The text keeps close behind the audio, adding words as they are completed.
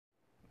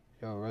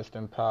Yo, rest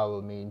in power,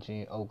 me,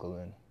 Gene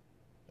Okerlund.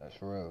 That's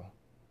real.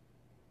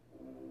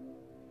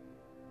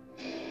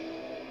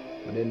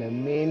 But in the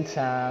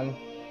meantime,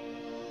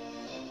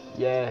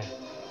 yeah,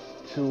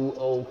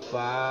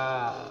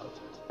 205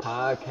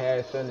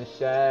 podcast on the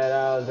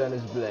shadows and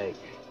it's Blake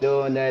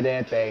doing that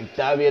damn thing.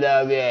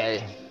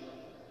 WWE.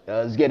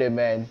 Let's get it,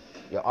 man.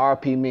 Your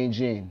RP, Mean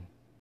Gene.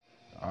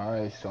 All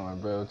right, so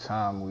in real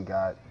time, we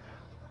got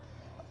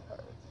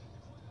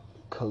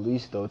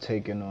Kalisto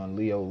taking on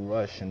Lio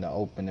Rush in the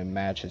opening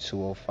match at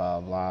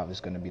 205 Live.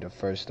 It's going to be the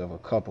first of a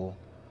couple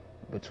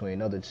between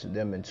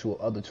them and two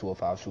other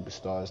 205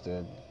 superstars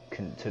to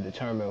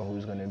determine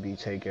who's going to be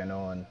taking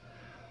on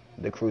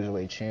the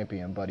Cruiserweight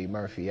Champion Buddy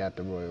Murphy at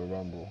the Royal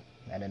Rumble.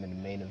 And then in the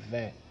main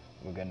event,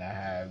 we're going to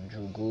have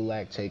Drew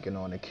Gulak taking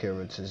on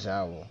Akira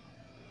Tozawa.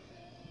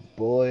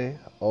 Boy,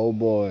 oh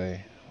boy,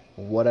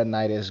 what a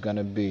night it's going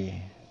to be.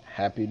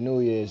 Happy New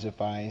Year's if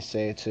I ain't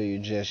say it to you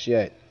just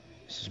yet.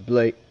 This is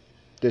Blake.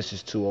 This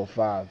is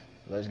 205.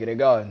 Let's get it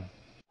going.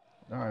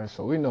 Alright,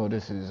 so we know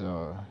this is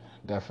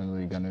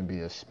definitely going to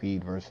be a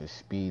speed versus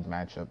speed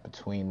matchup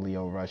between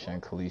Lio Rush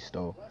and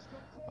Kalisto.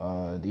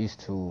 These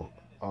two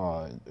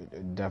are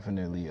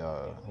definitely,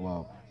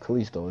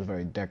 Kalisto is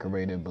very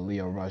decorated, but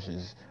Lio Rush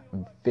is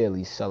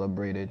fairly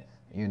celebrated.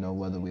 You know,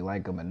 whether we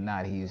like him or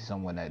not, he's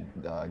someone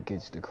that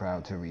gets the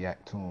crowd to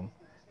react to him.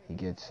 He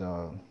gets,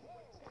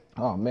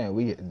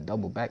 we get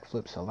double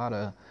backflips, a lot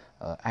of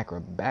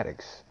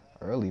acrobatics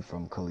early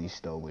from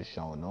Kalisto was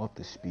showing off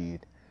the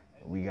speed.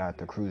 We got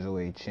the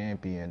Cruiserweight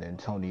Champion and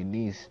Tony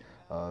Nese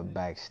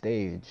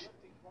backstage,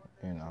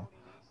 you know.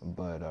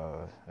 But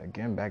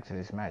again, back to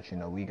this match, you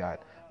know, we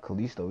got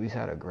Kalisto. He's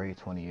had a great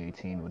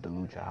 2018 with the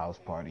Lucha House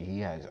Party. He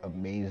has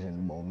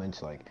amazing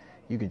moments. Like,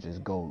 you could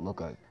just go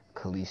look at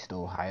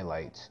Kalisto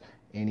highlights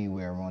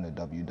anywhere on the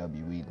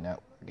WWE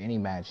network. Any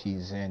match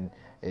he's in,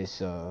 it's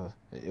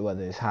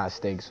whether it's high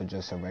stakes or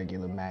just a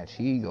regular match,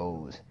 he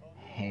goes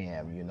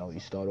ham. You know, you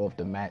start off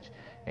the match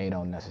and you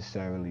don't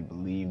necessarily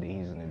believe that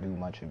he's going to do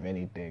much of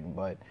anything,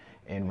 but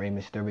in Rey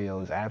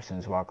Mysterio's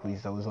absence while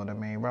Kalisto was on the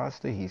main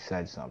roster, he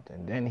said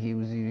something. Then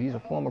he's a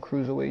former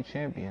Cruiserweight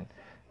champion,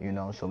 you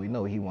know, so we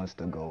know he wants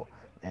to go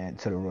and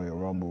to the Royal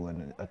Rumble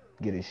and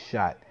get his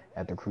shot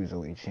at the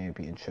Cruiserweight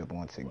Championship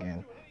once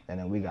again. And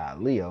then we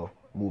got Lio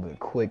moving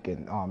quick,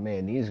 and oh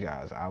man, these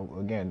guys, I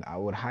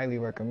would highly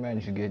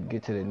recommend you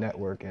get to the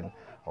network and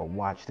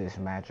watch this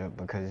matchup,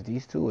 because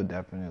these two are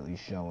definitely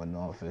showing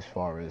off as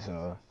far as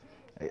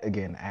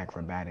again,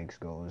 acrobatics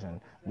goes,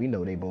 and we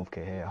know they both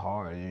can hit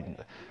hard.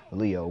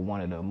 Lio,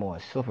 one of the more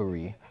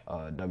silvery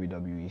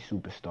WWE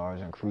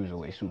superstars and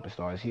Cruiserweight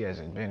superstars. He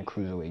hasn't been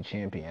Cruiserweight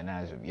champion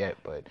as of yet,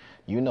 but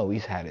you know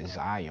he's had his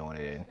eye on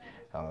it,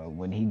 and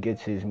when he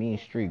gets his mean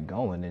streak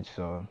going,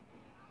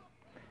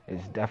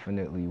 it's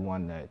definitely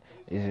one that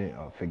isn't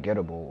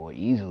forgettable or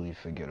easily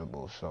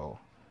forgettable. So,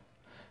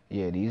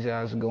 yeah, these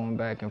guys are going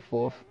back and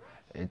forth.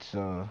 It's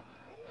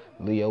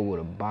Lio with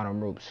a bottom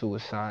rope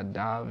suicide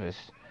dive.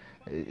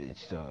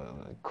 It's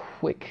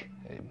quick.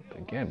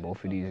 Again,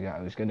 both of these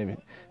guys, it's going to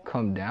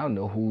come down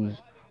to who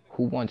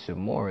wants it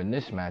more in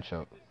this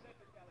matchup.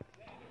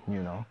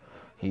 You know,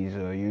 he's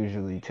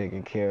usually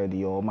taking care of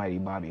the almighty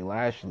Bobby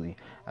Lashley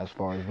as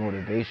far as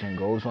motivation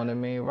goes on the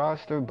main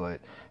roster, but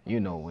you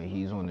know, when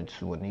he's in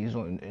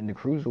the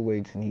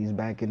cruiserweights and he's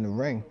back in the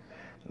ring,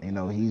 you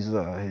know, he's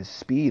his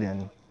speed,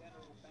 and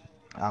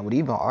I would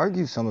even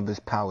argue some of his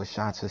power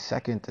shots are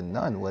second to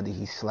none, whether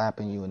he's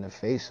slapping you in the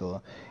face or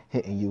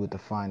hitting you at the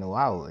final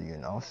hour, you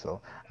know.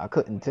 So I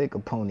couldn't take a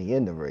pony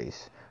in the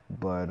race,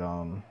 but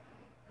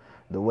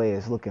the way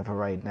it's looking for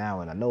right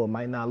now, and I know it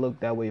might not look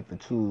that way for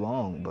too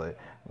long, but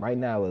right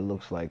now it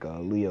looks like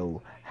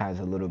Lio has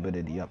a little bit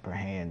of the upper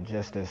hand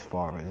just as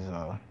far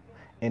as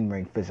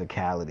in-ring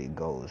physicality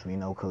goes. We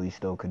know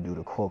Kalisto can do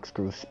the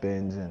corkscrew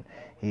spins, and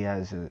he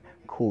has a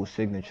cool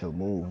signature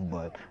move,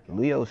 but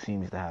Lio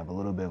seems to have a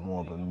little bit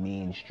more of a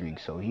mean streak,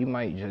 so he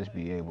might just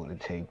be able to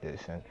take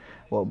this, and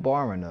well,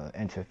 barring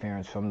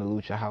interference from the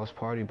Lucha House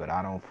Party, but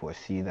I don't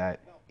foresee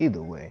that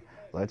either way.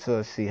 Let's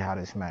see how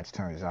this match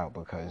turns out,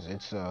 because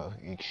it's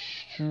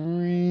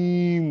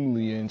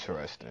extremely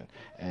interesting.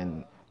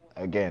 And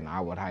again, I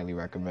would highly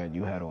recommend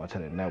you head on to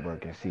the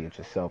network and see it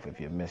yourself if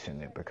you're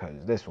missing it,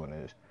 because this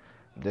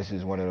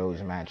is one of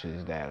those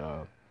matches that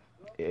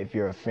if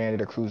you're a fan of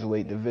the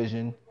Cruiserweight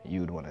division,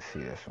 you'd want to see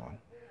this one.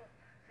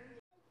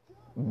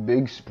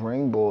 Big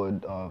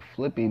springboard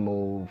flippy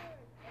move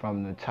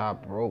from the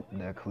top rope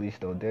that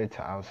Kalisto did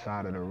to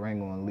outside of the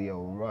ring on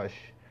Lio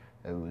Rush.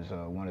 It was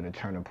one of the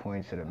turning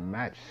points of the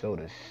match, so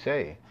to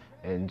say,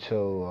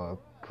 until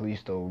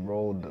Kalisto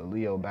rolled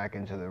Lio back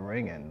into the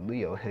ring, and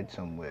Lio hits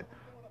him with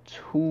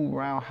two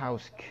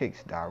roundhouse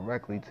kicks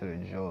directly to the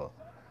jaw.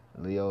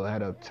 Lio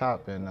head up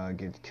top and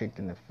gets kicked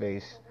in the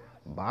face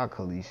by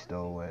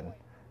Kalisto, and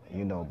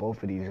you know,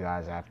 both of these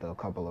guys, after a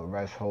couple of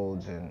rest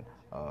holds and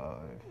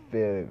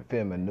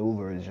fair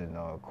maneuvers and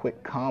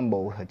quick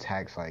combo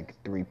attacks like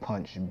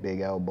 3-punch,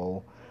 big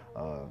elbow,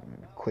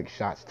 quick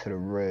shots to the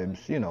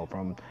ribs, you know,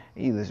 from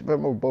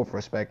both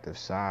respective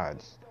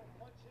sides.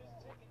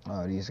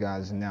 These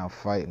guys are now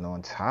fighting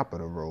on top of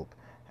the rope,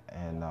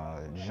 and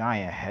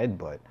giant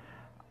headbutt.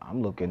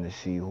 I'm looking to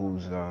see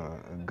who's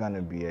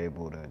gonna be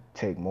able to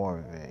take more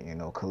of it. You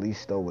know,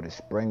 Kalisto with a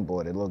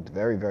springboard, it looked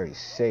very, very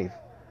safe,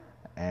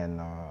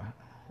 and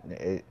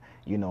it,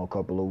 you know, a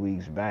couple of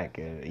weeks back,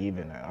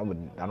 even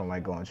I don't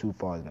like going too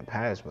far in the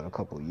past, but a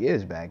couple of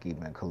years back,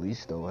 even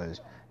Kalisto has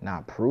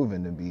not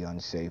proven to be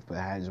unsafe, but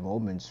has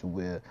moments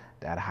where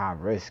that high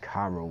risk,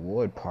 high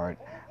reward part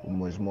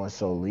was more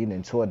so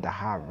leaning toward the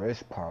high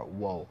risk part.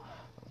 Whoa,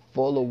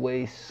 full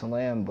away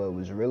slam, but it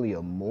was really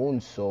a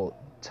moonsault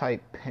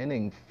type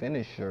pinning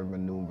finisher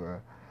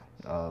maneuver.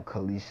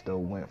 Kalisto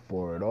went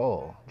for it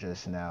all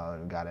just now.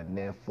 Got a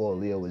near fall.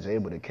 Leo was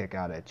able to kick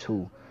out at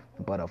 2,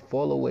 but a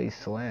fall away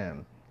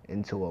slam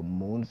into a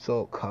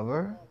moonsault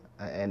cover.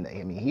 And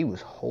I mean, he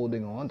was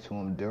holding on to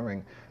him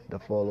during the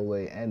fall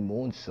away and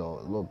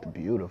moonsault. It looked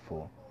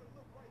beautiful.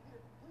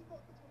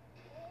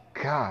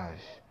 Gosh,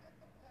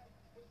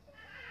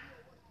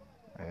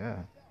 yeah,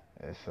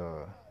 it's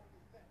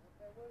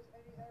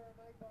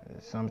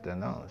it's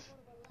something else.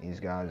 These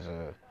guys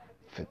are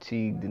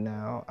fatigued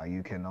now.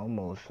 You can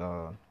almost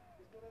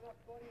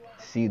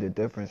see the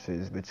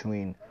differences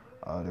between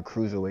the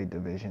cruiserweight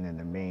division and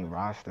the main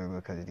roster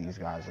because these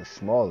guys are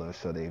smaller,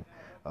 so they've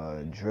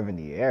driven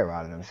the air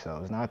out of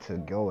themselves. Not to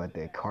go at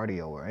their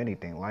cardio or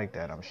anything like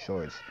that. I'm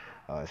sure it's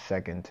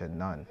second to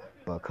none.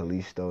 But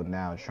Kalisto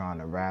now trying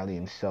to rally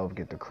himself,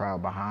 get the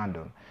crowd behind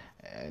him.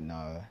 And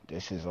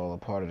this is all a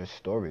part of the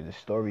story. The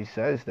story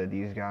says that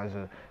these guys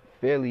are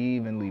fairly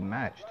evenly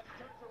matched.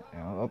 You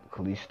know,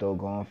 Kalisto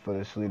going for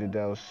the Salida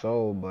del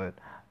Sol, but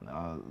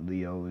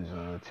Leo is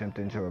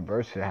attempting to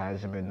reverse it.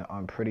 Has him in an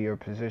unprettier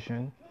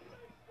position.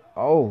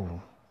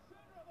 Oh,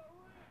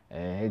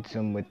 and hits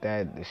him with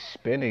that the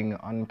spinning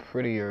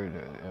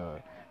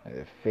unprettier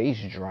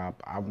face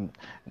drop. I'm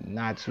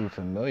not too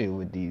familiar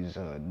with these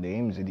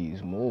names of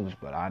these moves,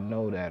 but I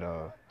know that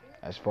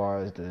as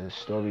far as the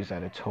stories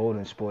that are told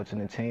in sports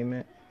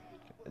entertainment,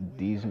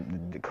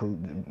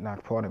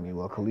 not pardon me,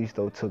 well,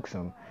 Kalisto took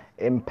some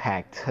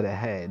impact to the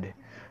head.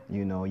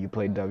 You know, you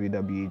play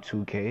WWE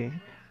 2K,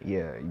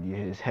 yeah,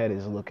 his head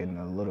is looking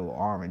a little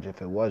orange.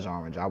 If it was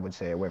orange, I would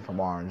say it went from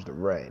orange to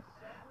red.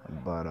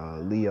 But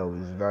Leo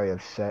is very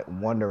upset,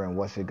 wondering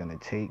what's it gonna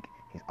take.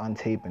 He's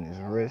untaping his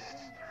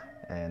wrists,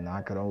 and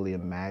I could only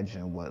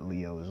imagine what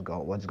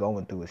what's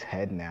going through his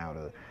head now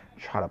to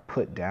try to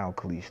put down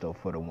Kalisto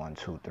for the 1,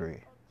 2,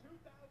 3.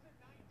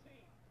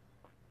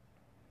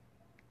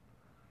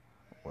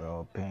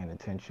 Well, paying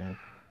attention,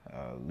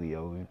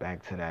 Leo is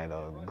back to that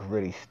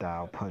gritty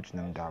style, punching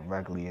him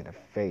directly in the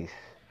face.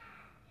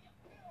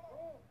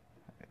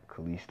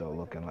 Kalisto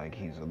looking like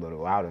he's a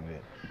little out of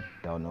it.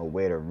 Don't know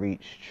where to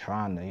reach.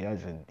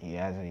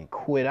 He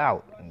quit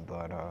out.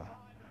 But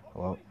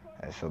well,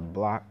 that's a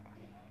block,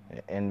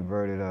 an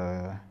inverted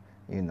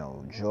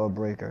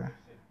jawbreaker.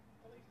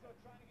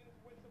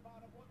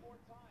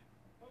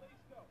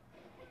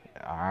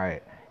 All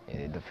right,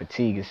 the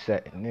fatigue is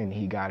setting in.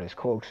 He got his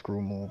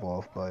corkscrew move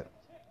off, but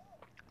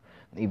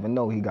even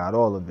though he got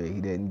all of it, he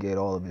didn't get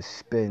all of his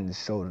spins.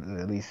 So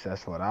at least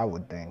that's what I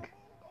would think.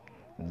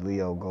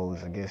 Leo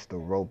goes against the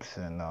ropes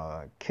and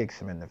kicks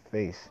him in the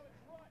face.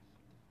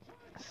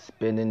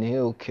 Spinning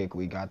heel kick,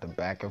 we got the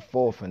back and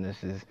forth, and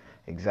this is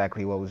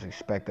exactly what was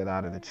expected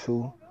out of the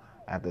two.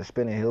 After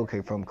spinning heel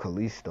kick from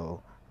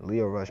Kalisto,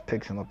 Leo Rush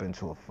picks him up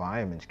into a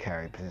fireman's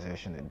carry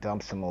position and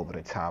dumps him over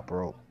the top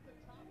rope.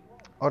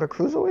 Are the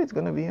cruiserweights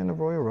going to be in the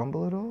Royal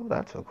Rumble at all?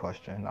 That's a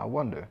question. I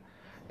wonder.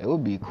 It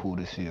would be cool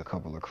to see a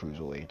couple of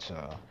cruiserweights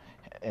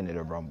enter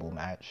the Rumble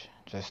match,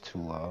 just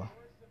to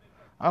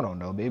I don't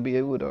know. Maybe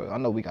it would. I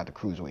know we got the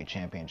Cruiserweight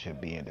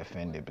Championship being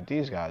defended, but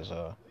these guys,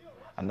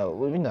 I know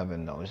we never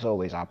know. It's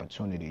always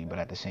opportunity, but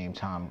at the same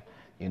time,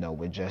 you know,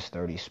 with just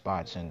 30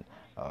 spots and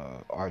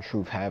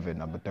R-Truth having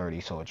number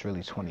 30, so it's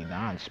really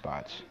 29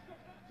 spots.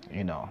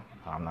 You know,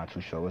 I'm not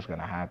too sure what's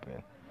gonna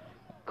happen.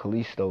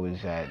 Kalisto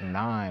is at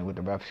 9 with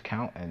the refs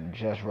count, and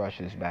just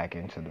rushes back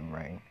into the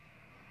ring.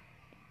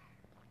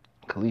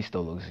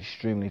 Kalisto looks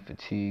extremely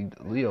fatigued.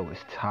 Leo is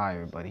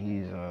tired, but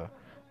he's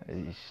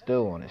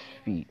still on his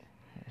feet.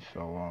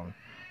 So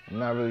I'm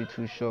not really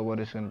too sure what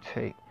it's gonna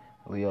take.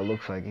 Leo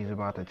looks like he's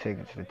about to take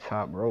it to the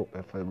top rope.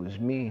 If it was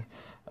me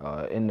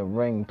in the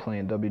ring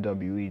playing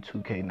WWE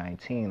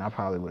 2K19, I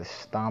probably would have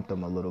stomped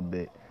him a little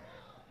bit,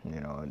 you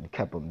know, and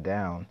kept him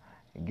down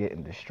and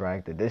getting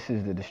distracted. This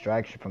is the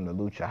distraction from the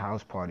Lucha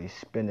House Party,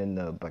 spinning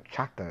the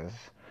bachatas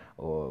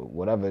or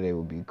whatever they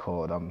would be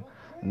called. I'm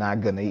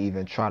not gonna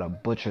even try to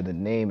butcher the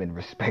name in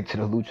respect to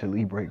the Lucha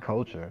Libre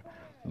culture.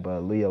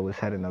 But Leo is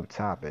heading up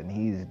top, and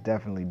he's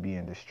definitely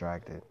being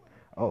distracted.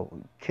 Oh,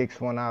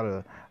 kicks one out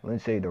of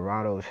Lince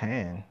Dorado's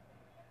hand.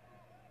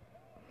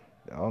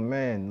 Oh,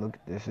 man, look,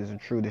 this is a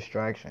true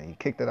distraction. He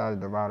kicked it out of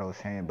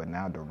Dorado's hand, but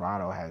now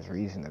Dorado has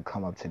reason to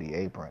come up to the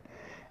apron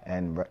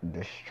and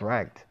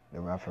distract the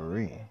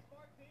referee.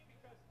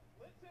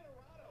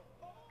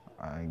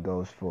 He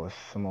goes for a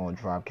small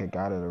drop kick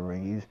out of the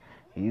ring.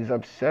 He's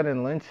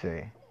upsetting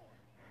Lince.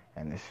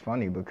 And it's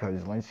funny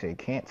because Lince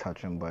can't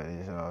touch him, but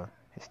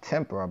his It's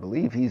Temper, I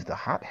believe he's the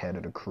hothead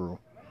of the crew.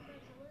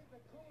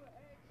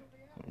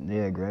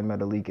 Yeah, Grand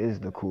Metalik is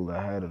the cooler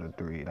head of the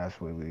three. That's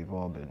what we've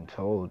all been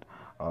told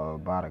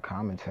by the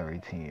commentary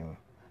team,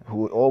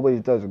 who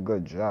always does a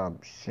good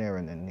job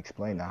sharing and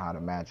explaining how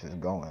the match is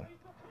going.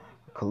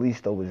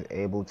 Kalisto was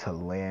able to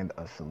land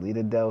a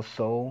Salida del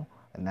Sol,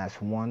 and that's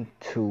 1,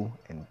 2,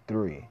 and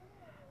 3.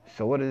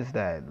 So what is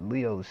that?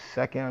 Leo's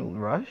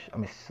second loss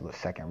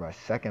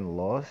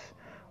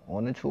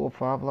on the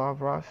 205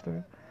 Live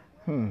roster?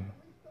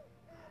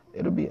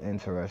 It'll be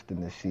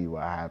interesting to see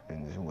what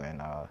happens when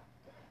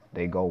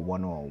they go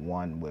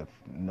one-on-one with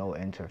no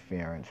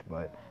interference,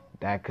 but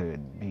that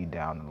could be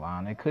down the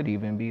line. It could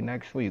even be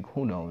next week.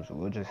 Who knows?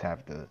 We'll just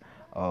have to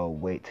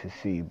wait to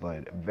see.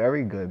 But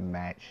very good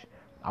match.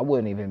 I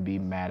wouldn't even be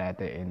mad at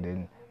the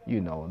ending.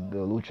 You know, the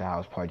Lucha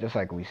House part, just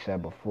like we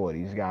said before,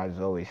 these guys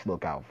always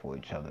look out for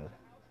each other.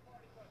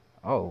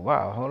 Oh,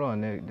 wow. Hold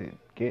on. They're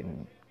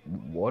getting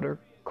water,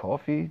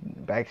 coffee.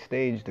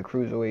 Backstage, the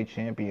Cruiserweight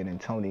Champion and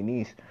Tony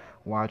Nese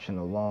watching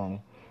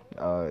along.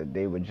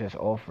 They were just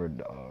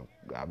offered,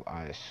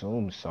 I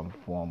assume, some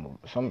form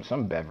of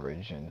some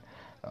beverage, and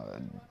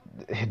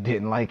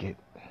didn't like it.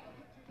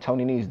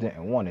 Tony Nese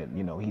didn't want it.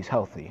 You know, he's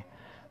healthy,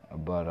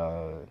 but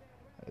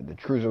the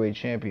Cruiserweight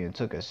Champion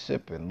took a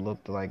sip and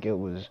looked like it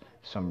was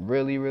some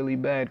really, really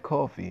bad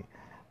coffee.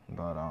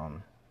 But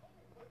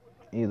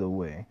either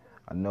way,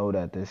 I know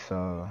that this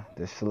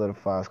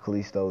solidifies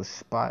Kalisto's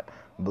spot.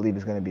 I believe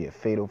it's going to be a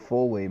fatal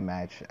four-way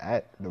match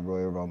at the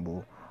Royal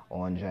Rumble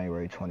on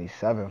January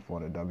 27th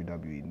on the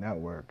WWE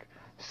Network.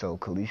 So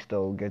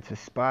Kalisto gets his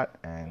spot,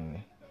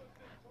 and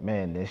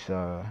man, this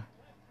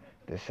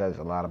says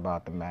a lot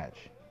about the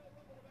match.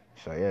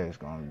 So yeah, it's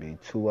going to be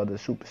two other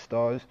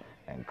superstars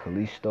and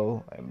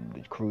Kalisto and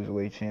the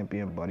Cruiserweight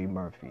Champion Buddy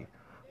Murphy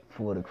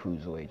for the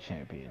Cruiserweight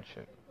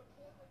Championship.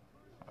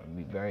 I'll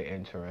be very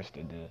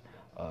interested to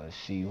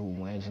see who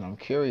wins, and I'm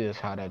curious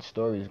how that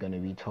story is going to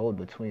be told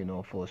between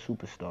all four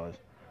superstars.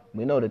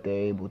 We know that they're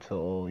able to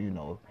all, you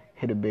know,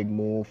 hit a big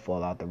move,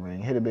 fall out the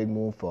ring, hit a big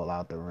move, fall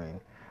out the ring.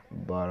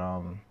 But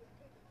I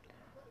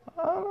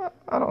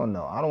don't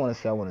know. I don't want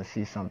to say I want to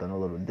see something a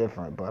little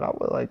different, but I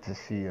would like to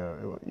see.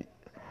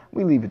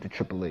 We leave it to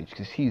Triple H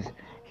because he's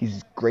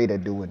great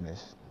at doing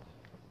this.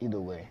 Either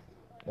way,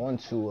 on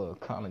to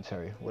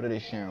commentary. What are they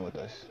sharing with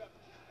us?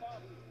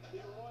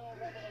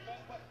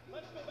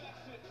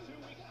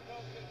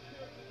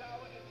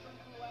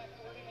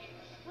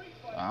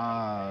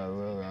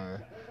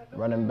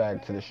 Running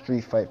back to the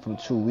street fight from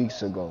 2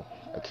 weeks ago.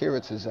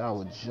 Akira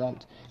Tozawa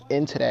jumped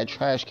into that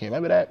trash can.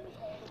 Remember that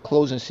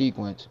closing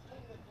sequence?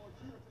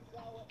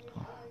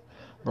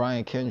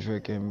 Brian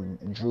Kendrick and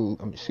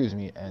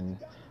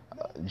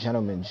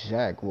Gentleman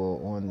Jack were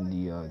on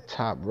the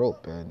top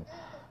rope, and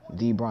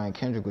Brian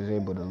Kendrick was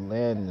able to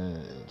land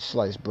the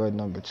sliced bread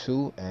number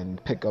 2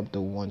 and pick up the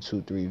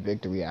 1-2-3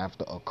 victory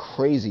after a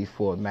crazy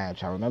fought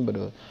match. I remember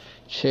the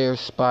chair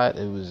spot.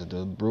 It was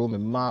the broom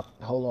and mop.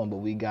 Hold on, but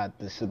we got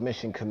the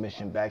submission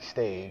commission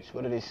backstage.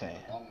 What are they saying?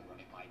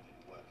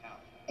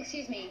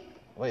 Excuse me.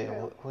 Wait,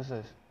 what's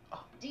this?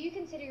 Do you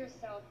consider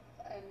yourself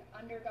an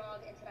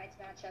underdog in tonight's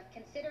matchup,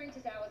 considering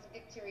Tozawa's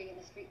victory in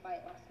the street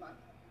fight last month?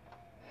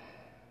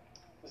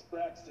 Ms.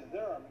 Braxton,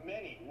 there are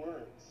many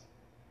words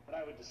that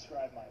I would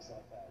describe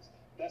myself as.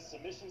 Best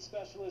submission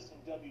specialist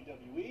in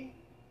WWE,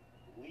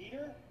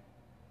 leader,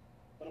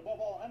 but above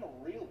all, I'm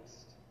a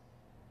realist.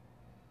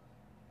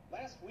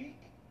 Last week,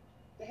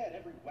 they had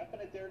every weapon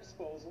at their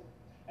disposal,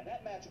 and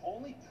that match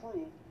only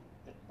proved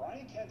that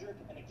Brian Kendrick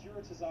and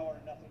Akira Tozawa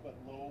are nothing but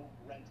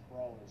low-rent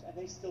brawlers, and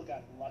they still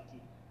got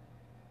lucky.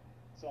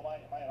 So am I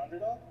an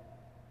underdog?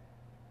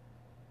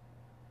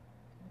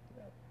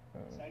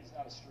 Tonight is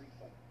not a street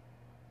fight.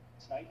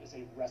 Tonight is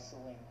a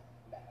wrestling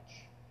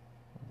match.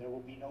 There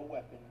will be no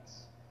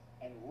weapons,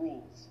 and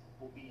rules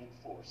will be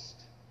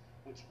enforced,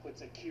 which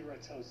puts Akira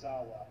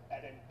Tozawa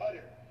at an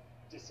utter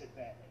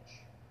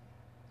disadvantage.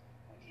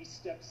 When he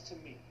steps to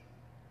me,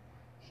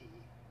 he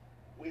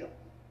will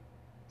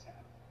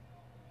tap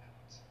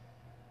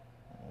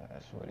out.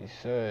 That's what he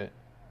said.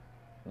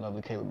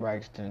 Lovely Caleb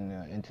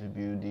Braxton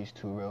interviewed these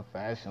two real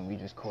fast, and we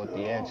just caught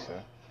the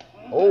answer.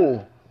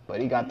 Oh, but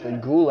he got the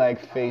gulag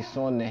face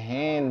on the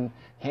hand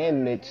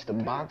mitts, the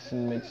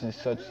boxing mitts and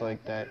such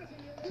like that.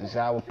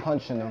 Tozawa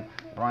punching him,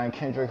 Brian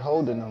Kendrick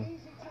holding him.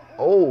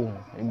 Oh,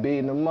 and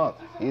beating him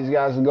up. These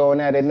guys are going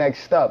at it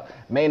next up.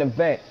 Main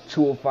event,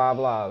 205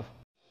 Live.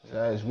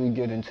 As we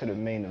get into the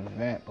main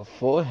event,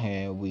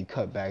 beforehand, we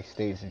cut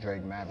backstage to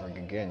Drake Maverick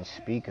again,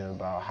 speaking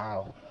about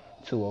how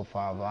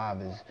 205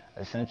 Live is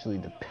essentially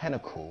the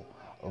pinnacle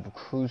of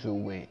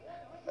cruiserweight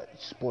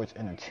sports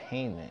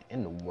entertainment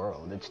in the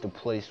world. It's the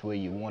place where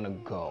you want to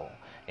go.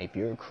 If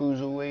you're a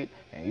cruiserweight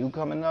and you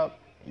coming up,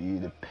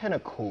 the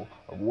pinnacle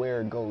of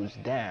where it goes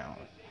down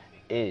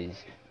is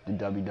the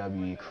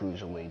WWE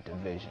Cruiserweight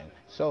division.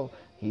 So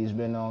he's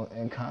been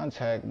in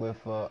contact with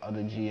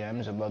other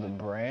GMs of other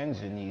brands,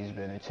 and he's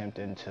been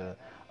attempting to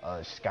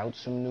scout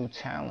some new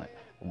talent.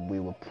 we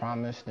were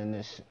promised in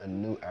this a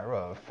new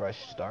era, a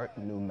fresh start,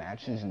 new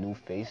matches, new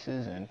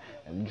faces, and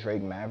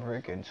Drake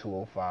Maverick and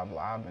 205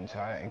 Live,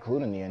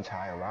 including the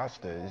entire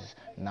roster, is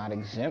not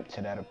exempt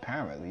to that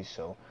apparently.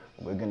 So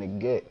we're going to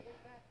get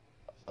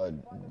a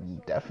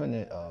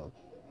definite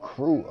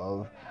crew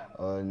of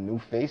new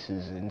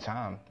faces in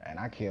time, and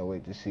I can't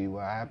wait to see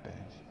what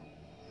happens.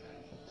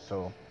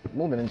 So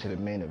moving into the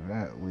main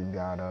event, we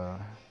got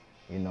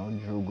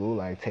Drew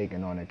Gulak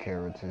taking on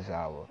Akira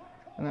Tozawa.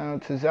 Now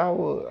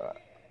Tozawa,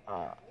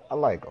 I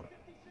like him.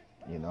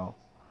 You know,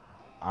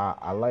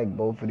 I like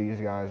both of these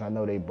guys. I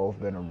know they both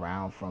been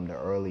around from the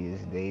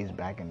earliest days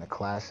back in the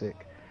Classic.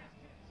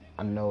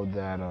 I know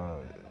that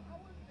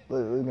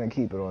we're gonna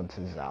keep it on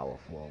Tozawa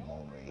for a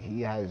moment. He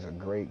has a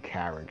great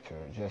character,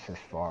 just as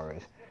far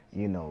as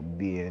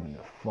being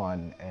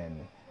fun,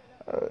 and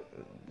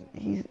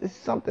it's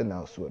something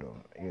else with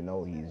him.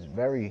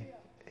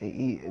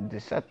 He's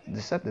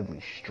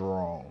deceptively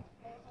strong.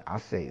 I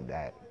say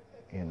that.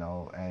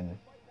 And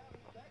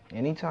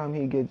anytime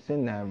he gets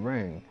in that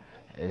ring,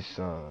 it's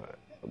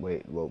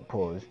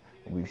pause.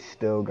 We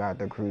still got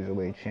the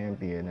Cruiserweight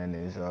champion and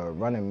his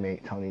running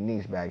mate Tony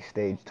Nese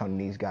backstage.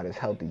 Tony Nese got his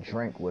healthy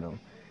drink with him,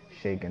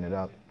 shaking it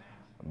up.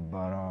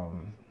 But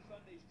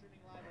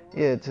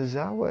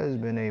Tozawa has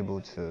been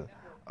able to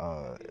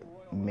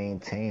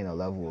maintain a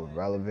level of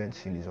relevance.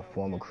 He's a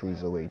former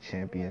Cruiserweight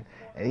champion,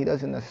 and he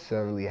doesn't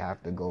necessarily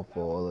have to go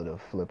for all of the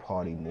Flip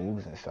Hardy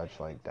moves and such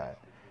like that.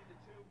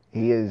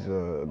 He is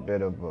a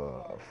bit of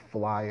a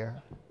flyer,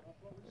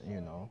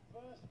 and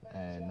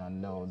I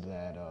know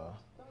that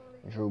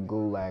Drew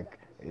Gulak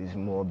is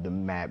more of the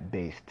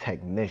mat-based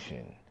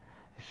technician.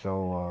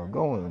 So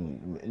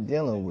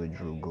dealing with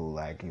Drew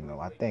Gulak,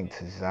 I think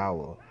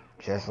Tozawa,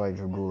 just like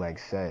Drew Gulak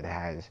said,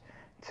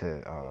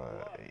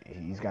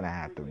 he's gonna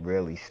have to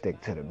really stick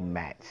to the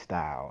mat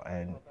style,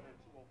 and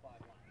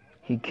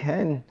he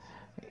can.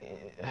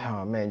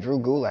 Oh man, Drew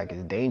Gulak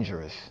is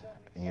dangerous.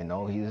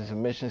 He's a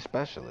submission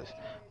specialist.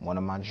 One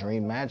of my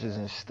dream matches,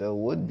 and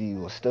still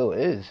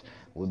is,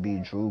 would be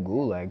Drew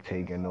Gulak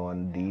taking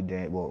on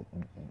Daniel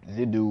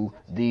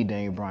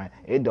Bryan.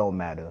 It don't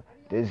matter.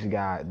 This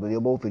guy,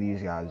 both of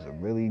these guys are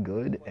really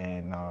good,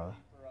 and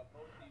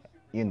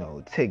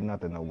take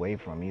nothing away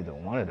from either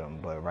one of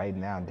them. But right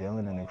now,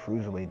 dealing in the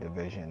Cruiserweight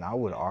division, I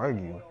would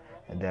argue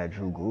that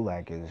Drew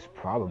Gulak is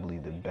probably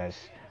the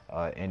best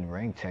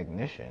in-ring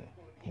technician.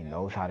 He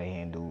knows how to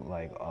handle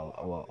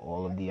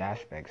all of the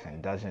aspects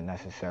and doesn't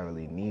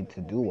necessarily need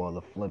to do all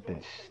the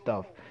flippant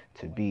stuff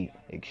to be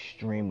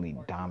extremely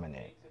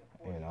dominant,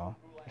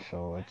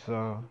 So it's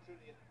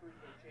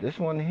this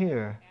one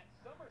here.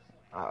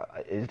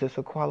 Is this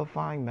a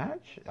qualifying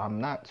match?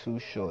 I'm not too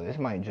sure. This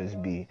might just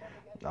be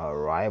a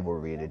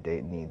rivalry that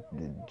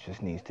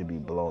just needs to be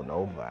blown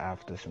over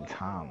after some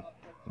time.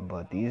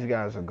 But these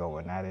guys are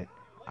going at it.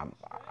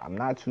 I'm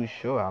not too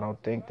sure. I don't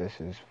think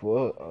this is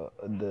for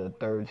the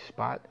third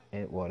spot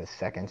the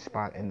second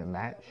spot in the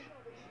match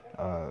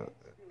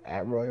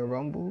at Royal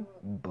Rumble.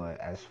 But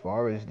as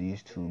far as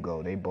these two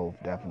go, they both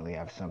definitely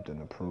have something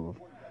to prove.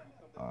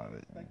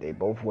 They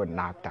both were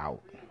knocked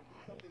out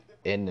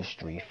in the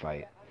street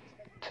fight.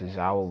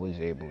 Tozawa was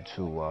able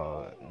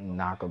to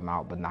knock him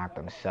out, but knocked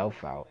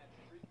himself out,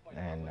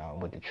 and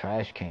with the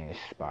trash can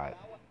spot.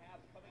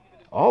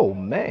 Oh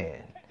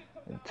man.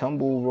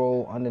 Tumble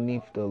roll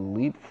underneath the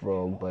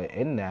leapfrog, but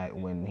in that,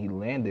 when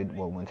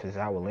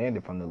Tozawa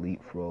landed from the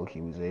leapfrog,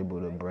 he was able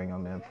to bring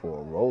him in for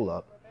a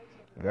roll-up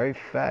very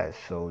fast.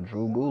 So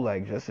Drew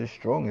Gulak, just as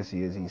strong as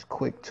he is, he's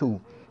quick too,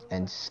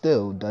 and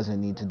still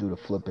doesn't need to do the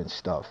flipping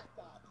stuff.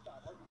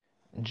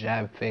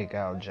 Jab, fake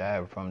out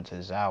jab from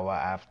Tozawa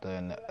after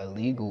an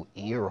illegal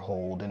ear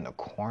hold in the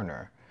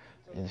corner.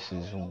 This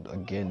is,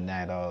 again,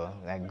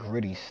 that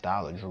gritty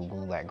style of Drew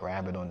Gulak,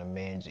 grab it on the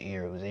man's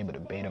ear, was able to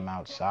bait him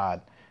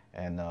outside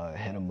and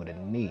hit him with a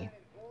knee.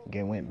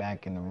 Again, went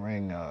back in the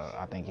ring.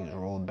 I think he was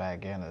rolled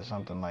back in or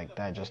something like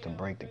that just to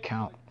break the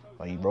count.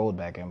 But he rolled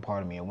back in,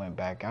 and went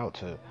back out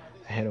to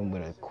hit him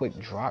with a quick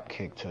drop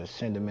kick to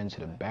send him into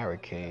the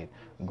barricade,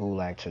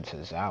 Gulak to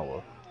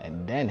Tozawa,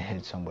 and then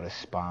hits him with a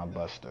spine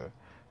buster.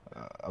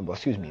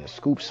 A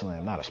scoop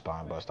slam, not a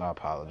spine buster, I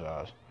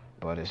apologize.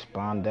 But his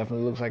spine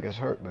definitely looks like it's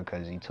hurt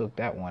because he took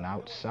that one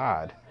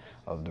outside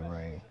of the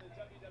ring.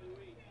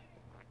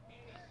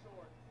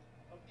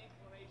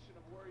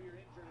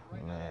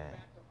 Man.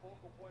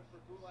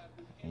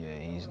 Yeah,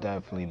 he's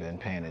definitely been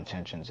paying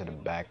attention to the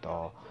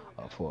backdoor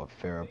for a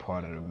fair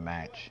part of the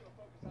match.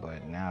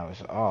 But now it's,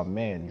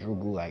 Drew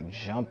Gulak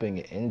jumping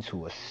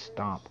into a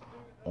stomp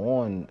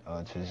on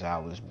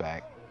Tozawa's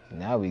back.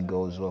 Now he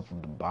goes off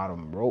of the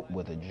bottom rope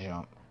with a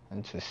jump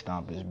and to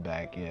stomp his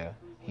back. Yeah,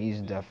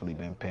 he's definitely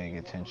been paying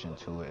attention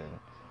to it. And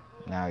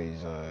now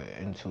he's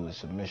into a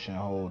submission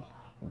hold.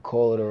 We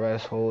call it a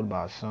rest hold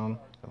by some.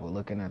 If we're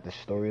looking at the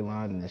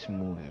storyline, this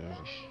move is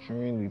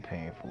extremely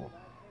painful.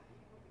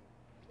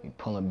 He's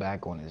pulling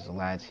back on his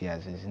lats. He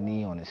has his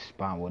knee on his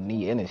spine. Well,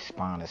 knee in his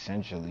spine,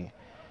 essentially.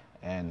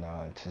 And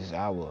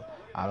Tozawa,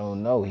 I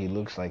don't know. He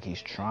looks like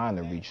he's trying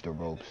to reach the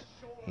ropes.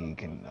 He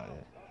can...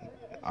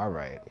 All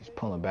right, he's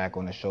pulling back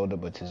on the shoulder,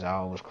 but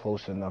Tozawa was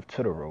close enough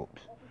to the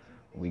ropes.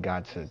 We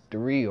got to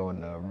 3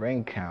 on the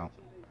ring count,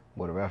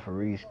 where the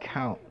referees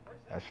count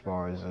as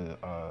far as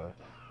a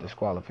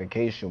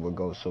disqualification would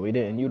go. So he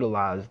didn't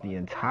utilize the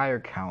entire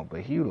count,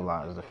 but he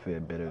utilized a fair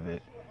bit of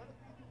it.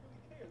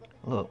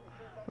 Look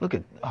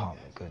at, oh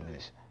my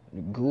goodness.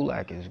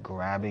 Gulak is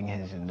grabbing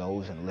his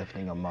nose and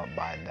lifting him up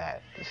by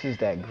that. This is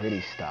that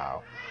gritty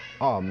style.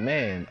 Oh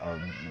man,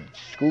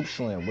 scoop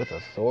slam with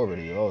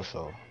authority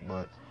also.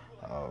 But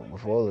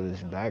with all of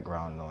this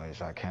background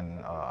noise, I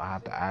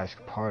have to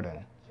ask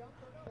pardon.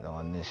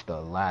 On this,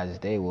 the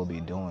last day we'll be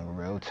doing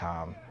real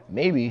time.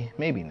 Maybe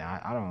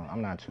not.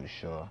 I'm not too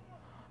sure.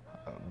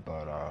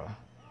 But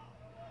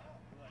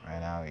right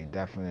now he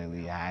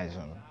definitely has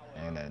him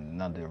in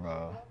another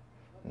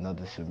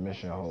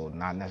submission hold.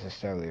 Not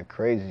necessarily a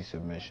crazy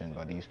submission,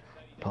 but he's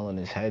pulling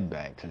his head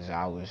back.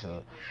 Tozawa's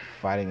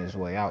fighting his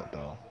way out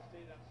though.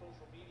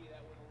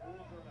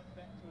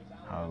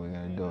 How are we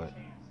gonna do it?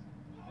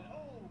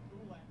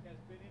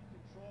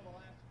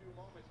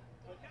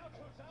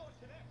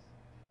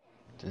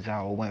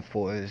 Tozawa went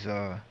for his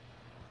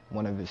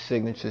one of his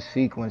signature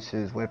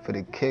sequences, went for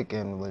the kick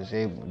and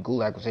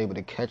Gulak was able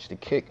to catch the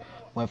kick,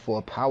 went for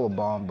a power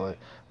bomb, but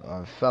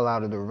fell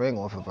out of the ring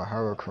off of a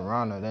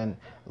hurricanrana, then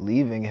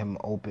leaving him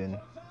open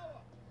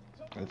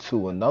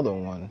to another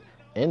one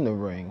in the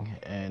ring.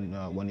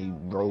 And when he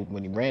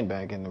ran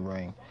back in the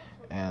ring,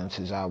 and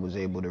Tozawa was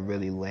able to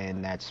really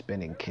land that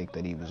spinning kick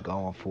that he was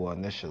going for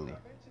initially.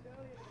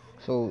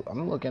 So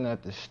I'm looking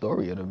at the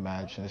story of the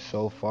match, and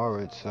so far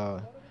it's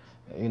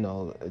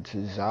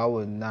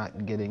Tozawa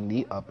not getting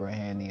the upper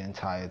hand the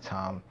entire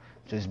time,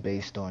 just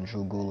based on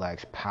Drew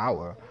Gulak's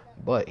power.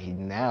 But he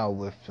now,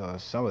 with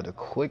some of the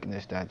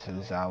quickness that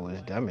Tozawa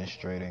is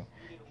demonstrating,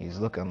 he's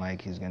looking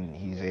like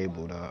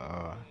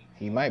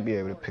he might be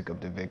able to pick up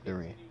the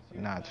victory.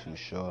 Not too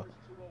sure.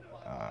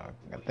 I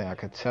think I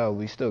could tell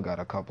we still got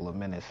a couple of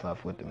minutes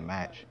left with the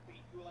match.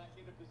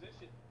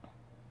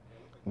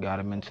 Got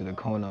him into the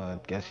corner. I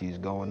guess he's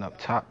going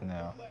up top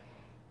now.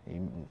 He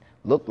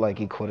looked like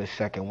he caught a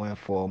second win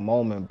for a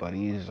moment, but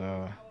he's,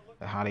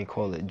 how they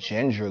call it,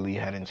 gingerly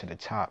heading to the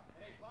top.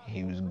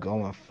 He was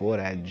going for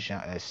that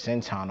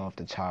senton off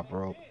the top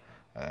rope,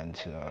 and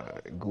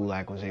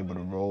Gulak was able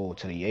to roll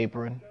to the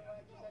apron.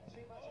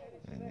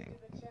 And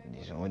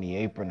he's on the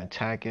apron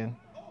attacking,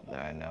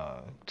 and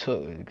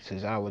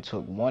Tozawa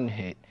took one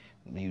hit.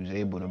 He was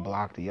able to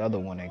block the other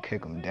one and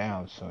kick him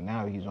down. So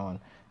now he's on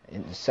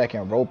in the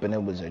second rope, and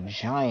it was a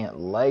giant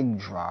leg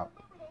drop.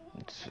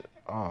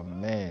 Oh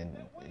man,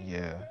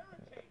 yeah.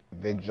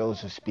 Vic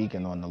Joseph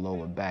speaking on the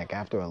lower back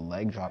after a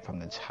leg drop from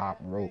the top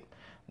rope,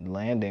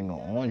 landing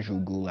on Drew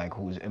Gulak,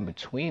 who was in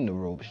between the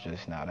ropes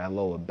just now. That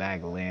lower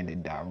back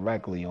landed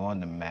directly on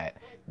the mat.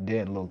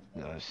 Didn't look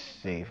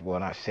safe. Well,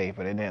 not safe,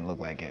 but it didn't look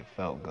like it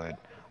felt good.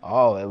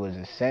 Oh, it was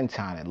a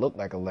senton. It looked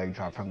like a leg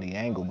drop from the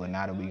angle, but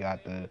now that we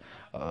got the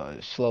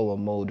slower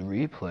mode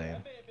replay,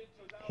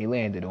 he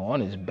landed on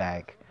his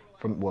back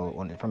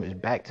from his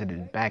back to the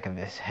back of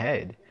his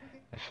head.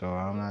 So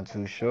I'm not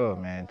too sure,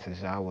 man.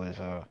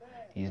 Tozawa's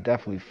he's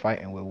definitely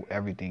fighting with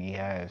everything he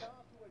has.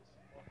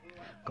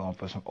 Going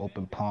for some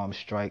open palm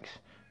strikes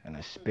and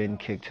a spin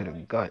kick to the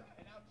gut.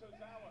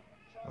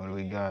 What do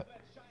we got?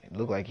 It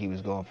looked like he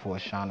was going for a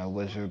Shana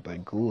Wizard,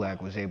 but Gulak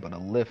was able to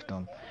lift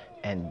him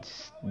and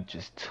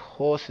just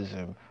tosses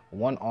him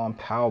one-arm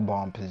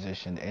powerbomb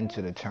position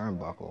into the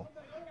turnbuckle.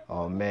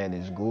 Oh man,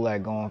 is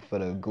Gulak going for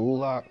the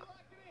Gulak?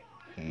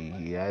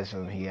 He has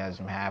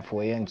him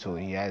halfway into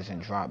it. He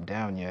hasn't dropped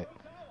down yet.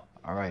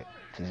 All right,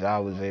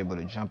 Tozawa was able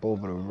to jump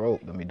over the rope.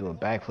 Let me do a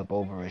backflip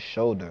over his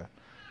shoulder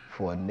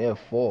for a near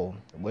fall.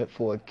 Went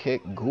for a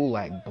kick.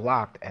 Gulak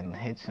blocked and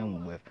hits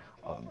him with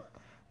a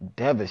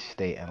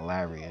devastating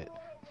lariat.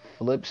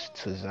 Flips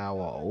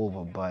Tozawa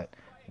over, but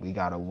we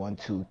got a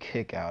 1-2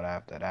 kick out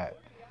after that.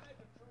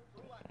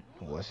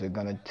 What's it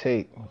gonna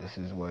take? This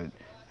is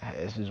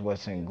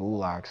what's in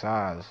Gulak's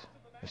eyes.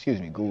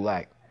 Excuse me,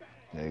 Gulak.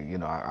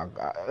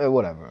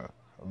 Whatever.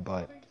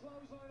 But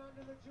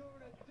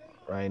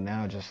right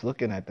now, just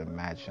looking at the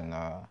match and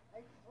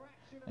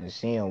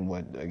seeing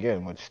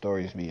what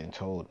story is being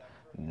told,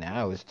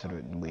 now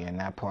we in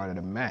that part of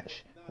the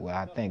match where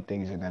I think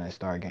things are gonna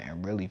start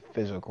getting really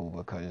physical,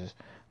 because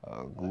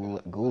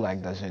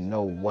Gulak doesn't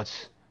know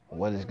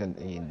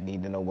he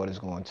need to know what it's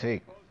gonna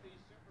take.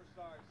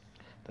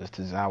 Does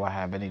Tozawa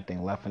have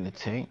anything left in the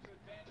tank?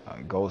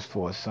 Goes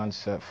for a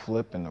sunset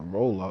flip and a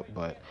roll up,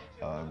 but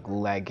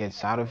Gulak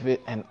gets out of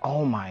it, and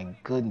oh my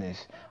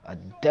goodness, a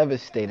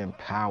devastating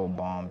power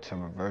bomb to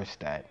reverse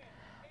that.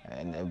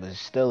 And it was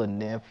still a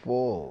near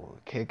fall.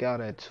 Kick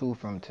out at 2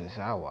 from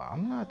Tozawa.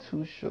 I'm not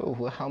too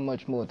sure how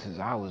much more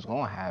Tozawa's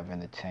gonna have in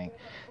the tank,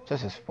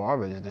 just as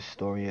far as the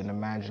story in the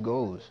match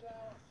goes.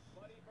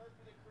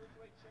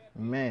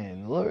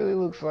 Man, literally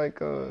looks like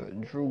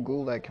Drew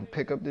Gulak can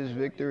pick up this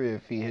victory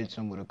if he hits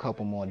him with a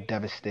couple more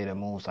devastating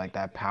moves like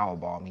that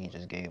powerbomb he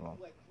just gave him.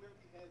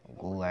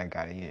 Gulak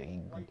got it here.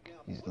 He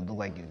look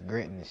like he's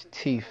gritting his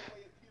teeth.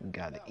 He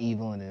got the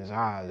evil in his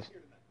eyes.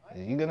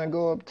 Is he gonna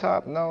go up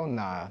top? No,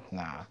 nah.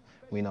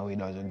 We know he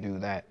doesn't do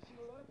that.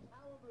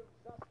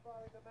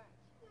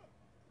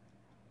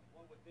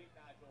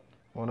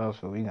 What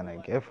else are we gonna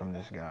get from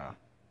this guy?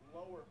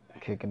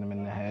 Kicking him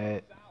in the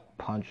head,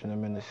 punching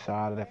him in the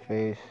side of the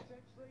face.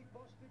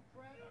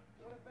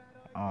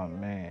 Oh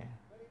man.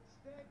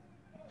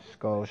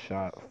 Skull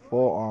shot,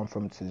 forearm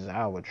from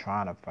Tozawa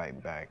trying to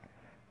fight back,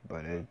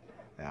 but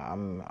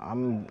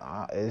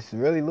it's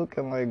really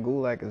looking like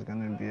Gulak is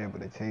gonna be able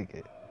to take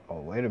it.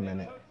 Oh wait a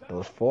minute,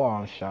 those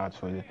forearm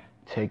shots were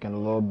taking a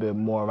little bit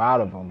more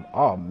out of him.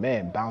 Oh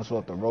man, bounce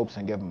off the ropes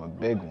and give him a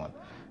big one.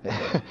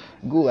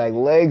 Gulak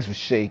legs was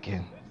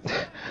shaking.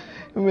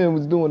 The man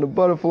was doing the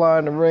butterfly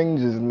in the ring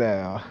just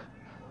now.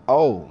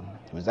 Oh,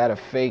 was that a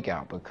fake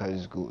out?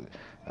 Because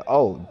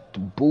the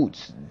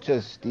boots,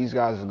 just these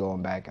guys are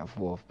going back and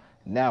forth.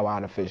 Now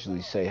I'd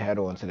officially say head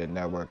on to the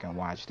network and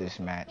watch this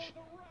match.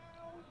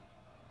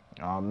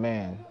 Oh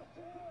man.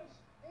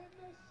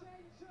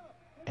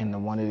 Into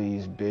one of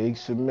these big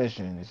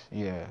submissions.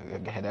 Yeah,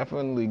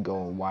 definitely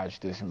go and watch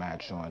this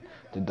match on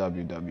the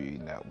WWE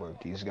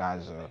network. These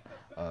guys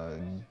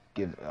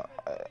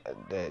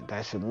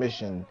that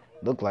submission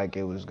looked like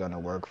it was gonna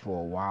work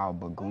for a while,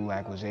 but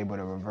Gulak was able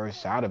to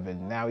reverse out of it.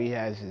 Now he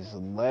has his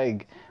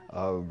leg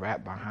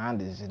wrapped behind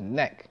his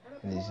neck,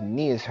 and his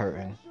knee is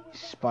hurting. He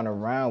spun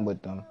around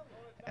with them,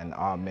 and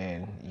oh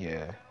man,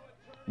 yeah.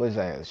 What is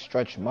that, a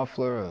stretch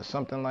muffler or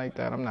something like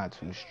that? I'm not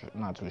too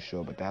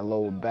sure, but that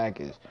lower back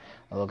is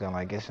looking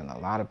like it's in a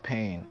lot of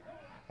pain.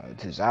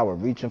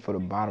 Tozawa reaching for the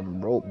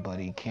bottom rope, but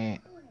he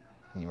can't.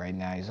 Right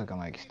now, he's looking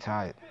like he's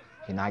tired.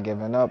 He's not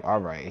giving up. All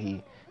right,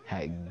 he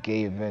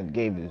gave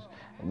his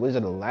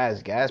Wizard of the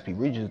Last Gasp. He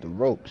reaches the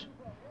ropes.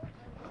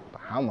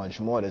 But how much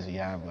more does he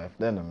have left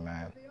in him,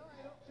 man?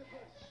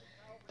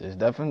 This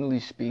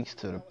definitely speaks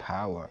to the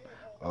power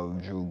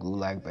of Drew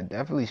Gulak, but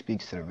definitely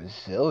speaks to the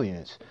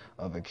resilience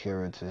of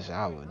Akira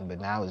Tozawa. But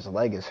now his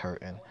leg is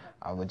hurting.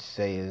 I would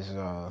say his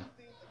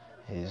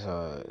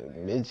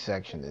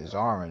midsection is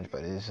orange,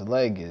 but his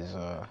leg is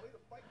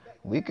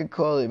we could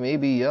call it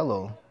maybe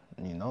yellow.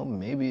 You know,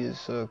 maybe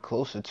it's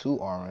closer to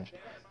orange,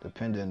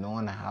 depending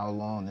on how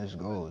long this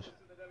goes.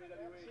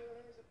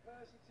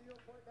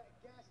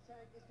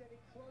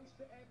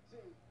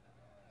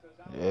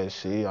 Yeah,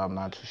 see, I'm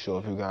not too sure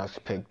if you guys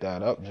picked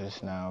that up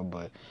just now,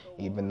 but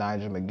even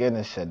Nigel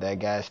McGuinness said that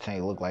gas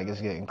tank looked like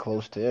it's getting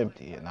close to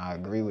empty, and I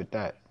agree with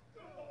that.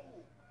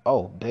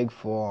 Oh, big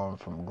forearm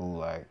from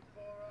Gulak.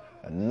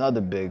 Another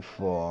big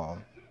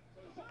forearm.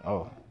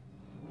 Oh.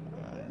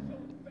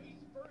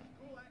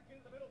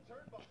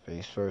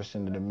 Face first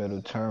into the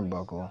middle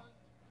turnbuckle.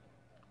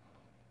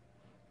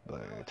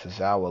 But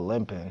Tozawa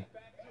limping.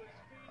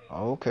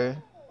 Okay.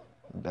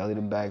 Belly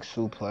to back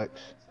suplex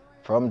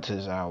from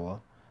Tozawa.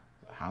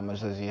 How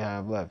much does he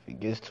have left? He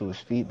gets to his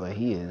feet, but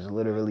he is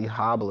literally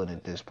hobbling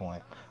at this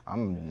point.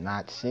 I'm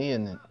not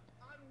seeing it.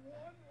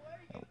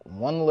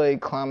 One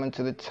leg climbing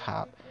to the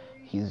top.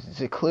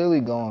 He's clearly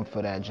going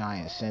for that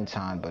giant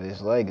senton, but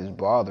his leg is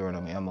bothering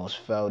him. He almost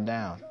fell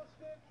down.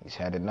 He's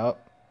heading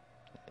up.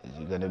 Is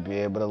he going to be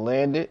able to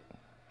land it?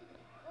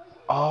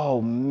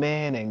 Oh,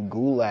 man, and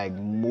Gulak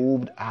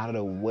moved out of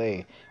the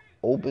way.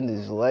 Opened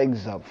his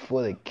legs up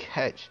for the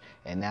catch,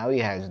 and now he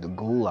has the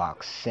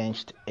Gulak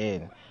cinched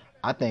in.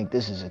 I think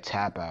this is a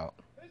tap out.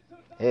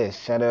 It is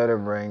center of the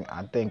ring.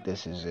 I think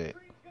this is it.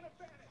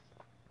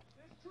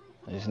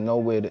 There's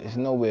nowhere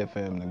for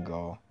him to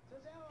go.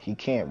 He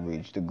can't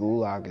reach. The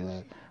Gulak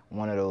is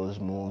one of those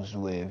moves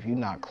where if you're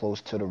not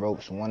close to the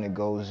ropes when it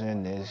goes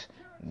in, it's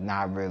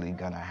not really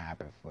gonna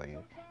happen for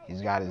you.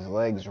 He's got his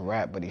legs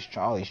wrapped, but he's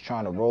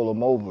trying to roll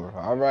him over.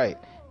 All right.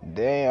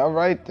 Damn, all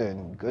right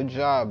then. Good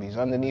job. He's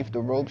underneath the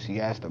ropes. He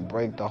has to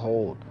break the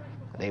hold.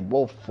 They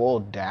both fall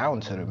down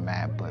to the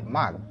mat, but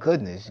my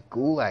goodness,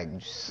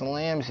 Gulak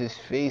slams his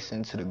face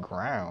into the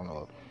ground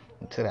or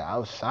to the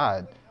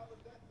outside.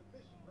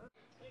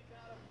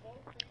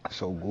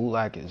 So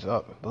Gulak is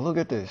up. But look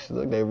at this.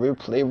 Look, they're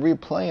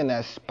replaying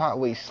that spot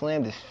where he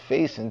slammed his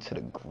face into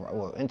the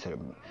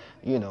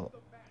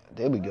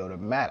there we go, the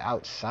mat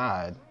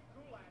outside.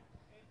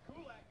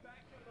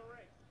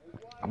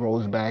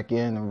 Rolls back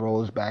in and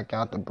rolls back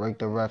out to break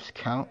the ref's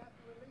count.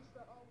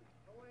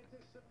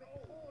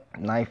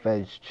 Knife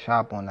edge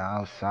chop on the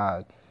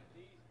outside.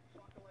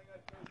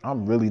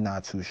 I'm really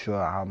not too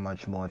sure how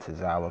much more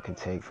Tozawa can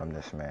take from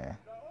this man.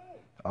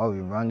 Oh,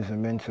 he runs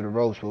him into the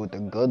ropes, but with the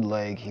good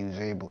leg, he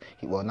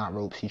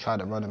tried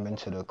to run him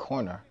into the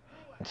corner,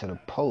 into the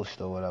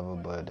post or whatever,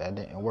 but that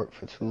didn't work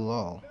for too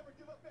long.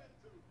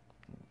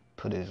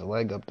 Put his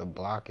leg up to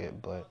block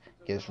it, but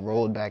gets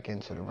rolled back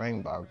into the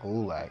ring by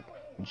Gulak.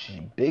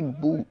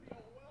 Big boot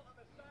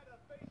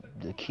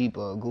to keep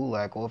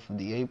Gulak off of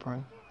the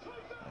apron.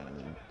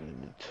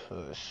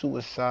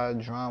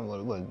 Suicide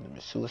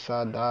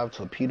dive,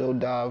 torpedo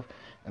dive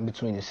in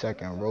between the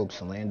second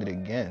ropes and landed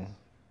again.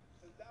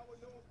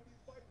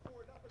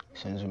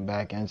 Sends him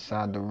back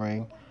inside the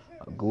ring.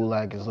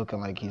 Gulak is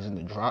looking like he's in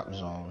the drop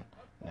zone.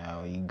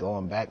 Now he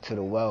going back to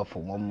the well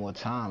for one more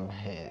time,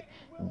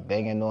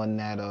 banging on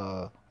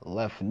that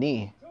left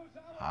knee.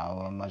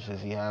 How much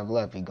does he have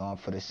left? He going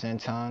for the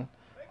senton?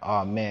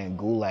 Oh man,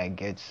 Gulak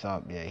gets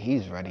up. Yeah,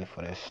 he's ready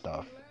for this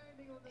stuff.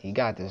 He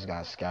got this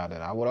guy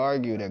scouted. I would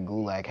argue that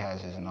Gulak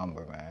has his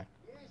number, man.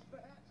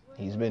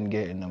 He's been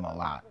getting them a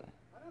lot.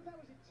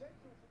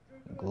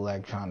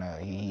 Gulak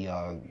he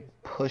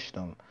pushed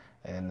him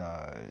and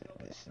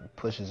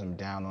pushes him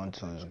down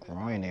onto his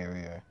groin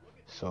area,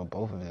 so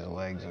both of his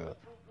legs are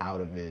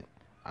out of it.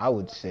 I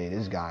would say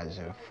this guy's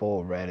in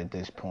full red at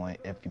this point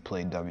if you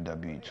play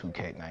WWE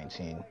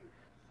 2K19.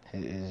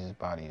 His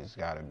body has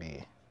gotta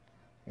be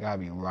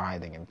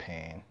writhing in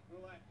pain.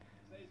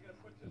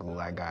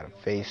 Gulak got a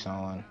face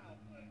on.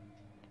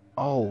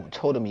 Oh,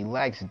 told him he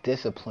lacks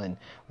discipline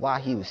while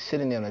he was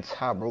sitting there on the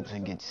top ropes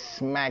and gets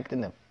smacked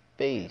in the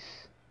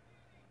face.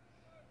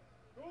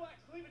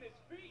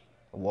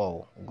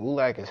 Whoa,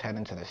 Gulak is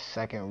heading to the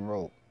second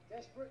rope.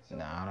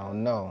 Now, I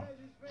don't know.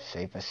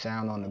 Safe and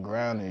sound on the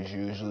ground is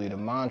usually the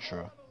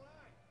mantra.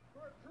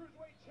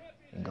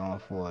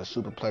 Going for a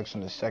superplex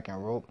on the second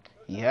rope.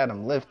 He had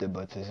him lifted,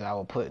 but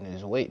Tozawa putting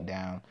his weight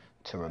down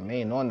to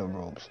remain on the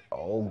ropes.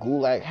 Oh,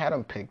 Gulak had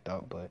him picked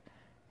up, but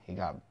he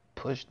got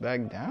pushed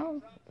back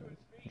down?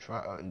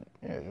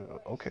 Yeah,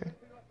 okay.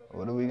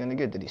 What are we going to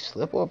get? Did he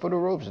slip off of the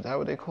ropes? Is that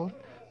what they call it?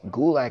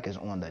 Gulak is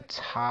on the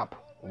top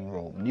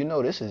rope. You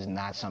know, this is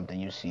not something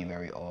you see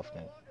very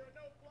often.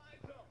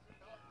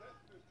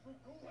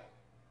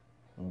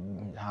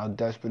 How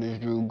desperate is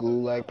Drew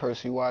Gulak,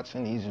 Percy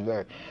Watson? He's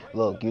very...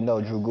 Look, you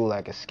know Drew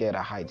Gulak is scared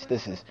of heights.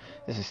 This is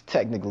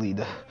technically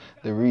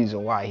the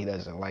reason why he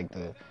doesn't like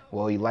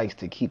he likes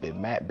to keep it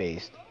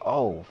mat-based.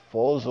 Oh,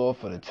 falls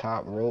off of the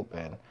top rope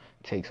and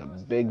takes a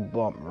big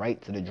bump right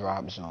to the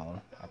drop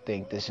zone. I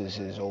think this is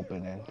his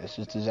opening. This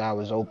is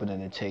Tozawa's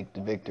opening to take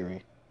the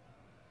victory.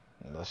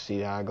 Let's see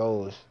how it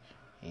goes.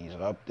 He's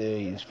up there.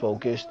 He's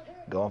focused.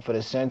 Going for the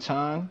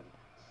senton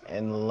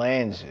and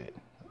lands it.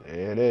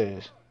 There it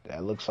is.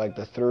 That looks like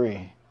the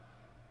 3.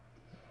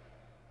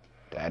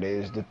 That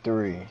is the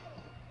 3.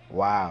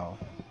 Wow.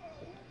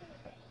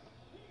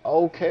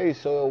 Okay,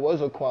 so it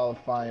was a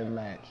qualifying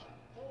match.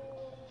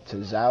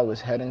 Tozawa is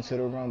heading to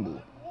the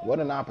Rumble. What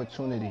an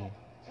opportunity.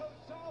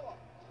 Tozawa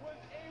was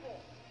able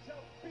to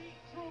beat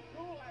Drew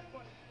Gulak,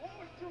 but what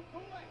was Drew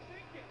Gulak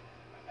thinking?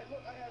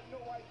 Look, I have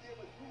no idea,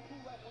 but Drew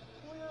Gulak was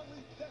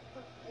clearly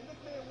desperate, and this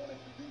man wanted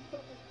to do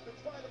something to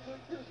try to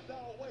bring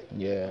Tozawa away.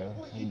 Yeah,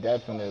 he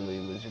definitely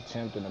was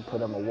attempting to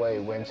put him away,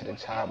 went to the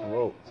top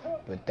rope,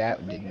 but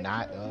that did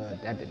not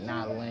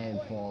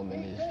land for him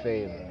in his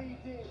favor.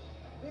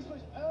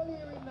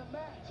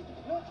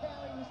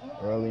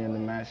 Early in the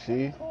match,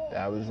 see,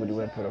 that was when he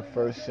went for the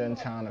first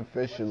senton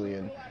officially,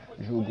 and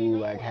Drew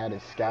Gulak had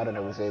it scouted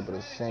and was able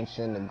to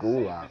sanction the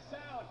Gulak.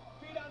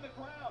 Feet on the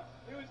ground.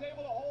 He was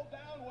able to hold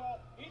down well.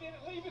 He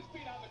didn't leave his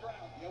feet on the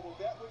ground. Yeah, well,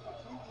 that was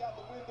completely out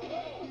the window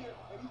right here,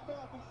 and he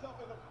found himself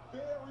in a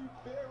very,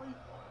 very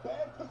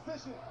bad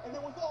position, and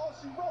it was all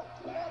she wrote.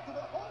 But after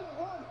the home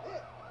run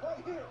hit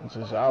right here,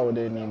 Tozawa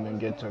didn't even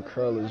get to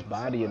curl his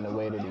body in the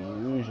way that he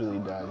usually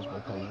does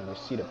because you can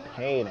see the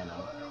pain in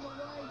him.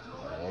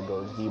 There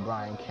goes D.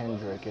 Brian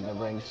Kendrick in the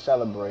ring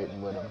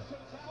celebrating with him.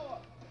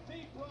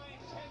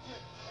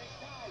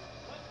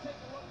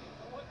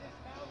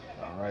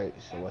 All right,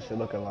 so what's it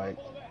looking like?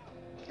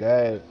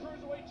 Good.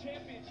 Cruiserweight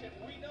Championship.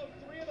 We know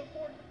 3 of the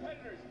 4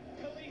 competitors,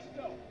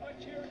 Kalisto,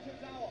 Akira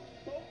Tozawa,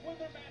 both win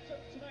their matchup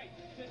tonight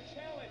to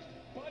challenge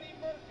Buddy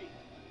Murphy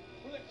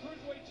for the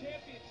Cruiserweight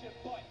Championship,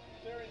 but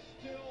there is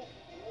still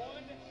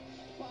 1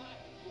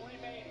 spot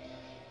remaining.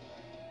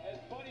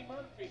 As Buddy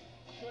Murphy,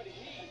 could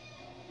he?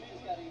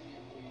 He's got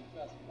easier for you,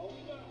 trust me. Oh,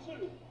 we got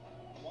 2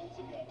 once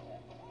ago.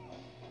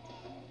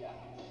 Yeah.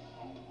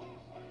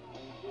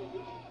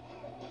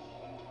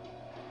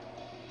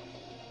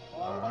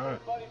 All right.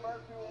 Buddy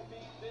Murphy will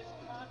be this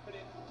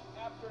confident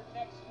after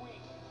next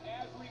week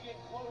as we get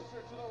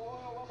closer to the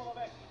Royal Rumble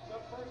event.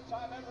 The first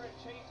time ever at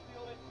Chase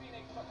Field in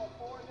Phoenix. But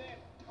before then,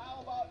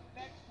 how about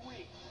next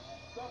week?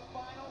 The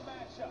final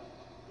matchup.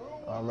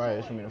 All right,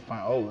 it's going to be the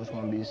final. Oh, it's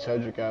going to be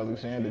Cedric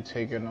Alexander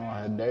taking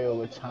on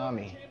Hideo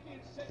Itami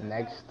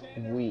next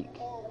week.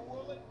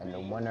 And the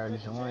winner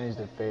joins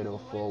the Fatal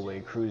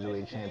 4-Way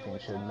Cruiserweight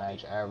Championship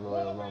match at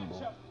Royal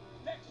Rumble.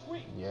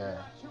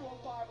 Yeah,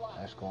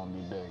 that's going to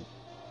be big.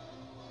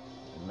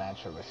 A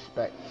match of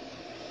respect.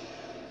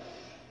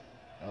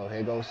 Oh,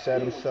 here goes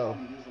Seth himself.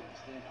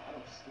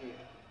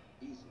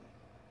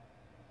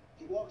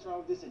 He walks around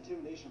with this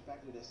intimidation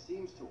factor that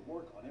seems to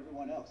work on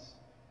everyone else,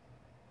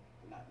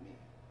 but not me.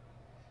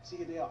 See,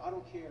 Hideo, I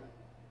don't care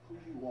who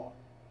you are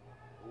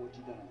or what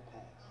you've done in the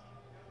past.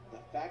 The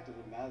fact of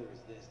the matter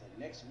is this, that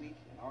next week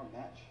in our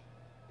match,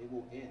 it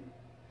will end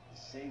the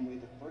same way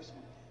the first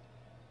one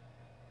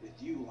did.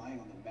 With you lying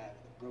on the mat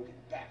with a broken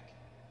back,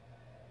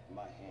 in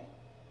my hand,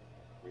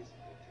 raising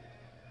victory.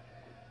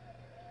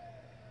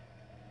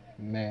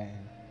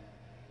 Man.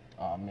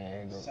 Oh,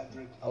 man.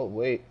 Cedric, Oh,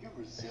 wait. your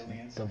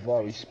resilience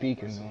Davari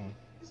speaking on.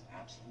 is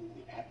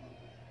absolutely admirable.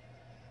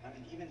 I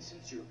mean, even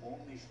since your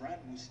only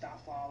friend,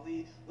 Mustafa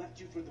Ali, left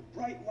you for the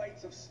bright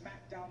lights of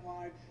SmackDown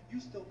Live, you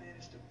still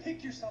managed to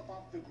pick yourself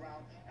off the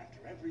ground after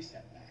every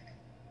setback.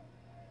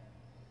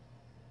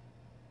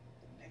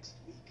 next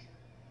week,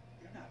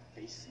 you're not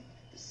facing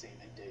the same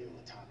Hideo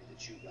Itami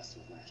that you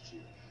wrestled last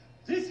year.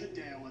 This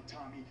Hideo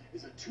Itami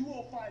is a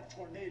 205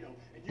 tornado,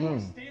 and you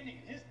are standing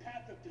in his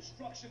path of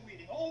destruction,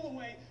 leading all the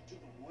way to the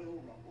Royal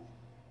Rumble.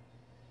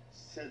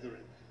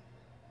 Cedric,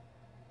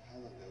 た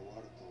だで終わ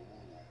ると思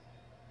うな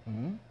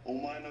よ。お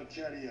前の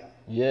キャリア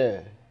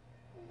Yeah.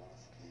 終わら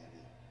せてやる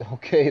よ。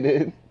 Okay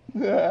then.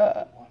 You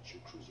want your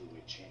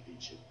Cruiserweight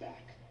Championship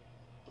back,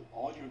 but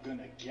all you're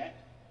gonna get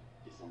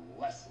is a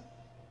lesson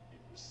in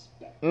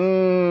respect.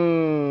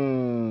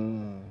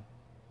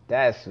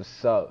 That's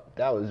what's up.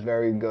 That was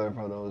very good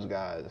from those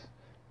guys.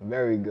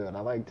 Very good. I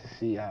like to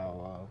see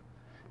how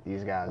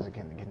these guys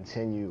can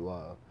continue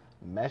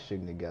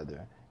meshing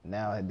together.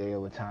 Now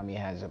Hideo Itami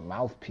has a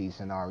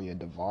mouthpiece in Arya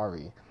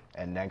Daivari,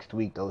 and next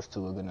week those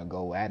two are gonna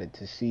go at it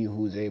to see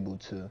who's able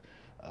to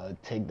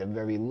take the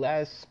very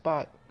last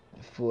spot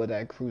for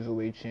that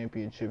Cruiserweight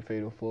Championship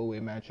Fatal 4-Way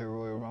match at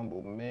Royal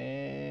Rumble.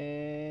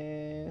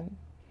 Man,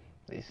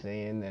 they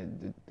saying that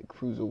the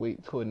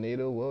Cruiserweight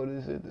Tornado, what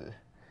is it?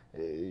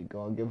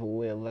 Gonna give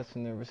away a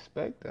lesson in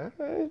respect.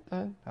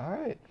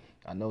 Alright.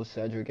 I know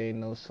Cedric ain't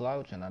no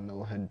slouch, and I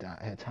know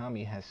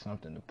Hitami has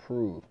something to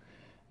prove.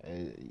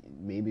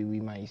 Maybe we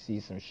might see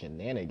some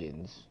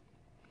shenanigans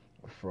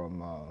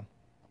from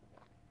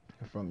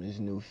his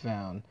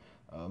newfound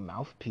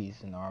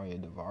mouthpiece in Arya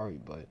Daivari,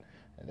 but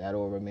that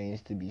all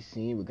remains to be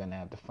seen. We're gonna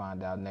have to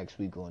find out next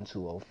week on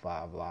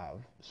 205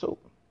 Live. So,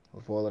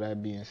 with all of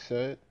that being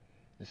said,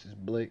 this is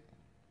Blick.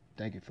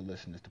 Thank you for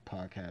listening to the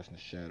podcast in the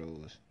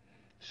shadows.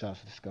 Shouts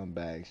to the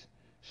scumbags.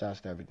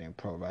 Shouts to everything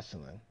pro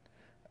wrestling.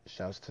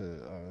 Shouts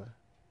to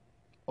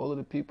all of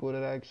the people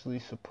that actually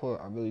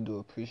support. I really do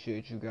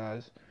appreciate you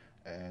guys.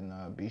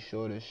 And be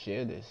sure to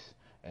share this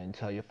and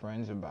tell your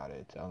friends about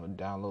it.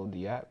 Download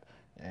the app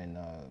and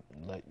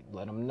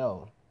let them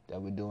know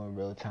that we're doing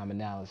real-time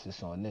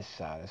analysis on this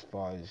side as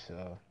far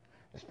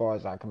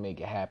as I can make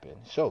it happen.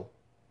 So,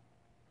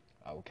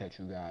 I will catch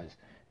you guys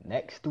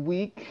next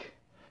week.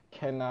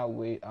 Cannot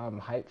wait. I'm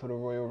hyped for the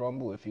Royal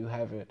Rumble. If you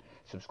haven't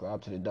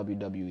subscribed to the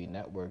WWE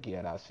Network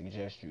yet, I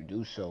suggest you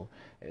do so.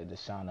 The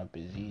sign up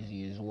is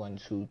easy as 1,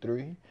 2,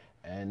 3.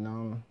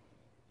 And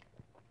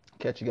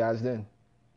catch you guys then.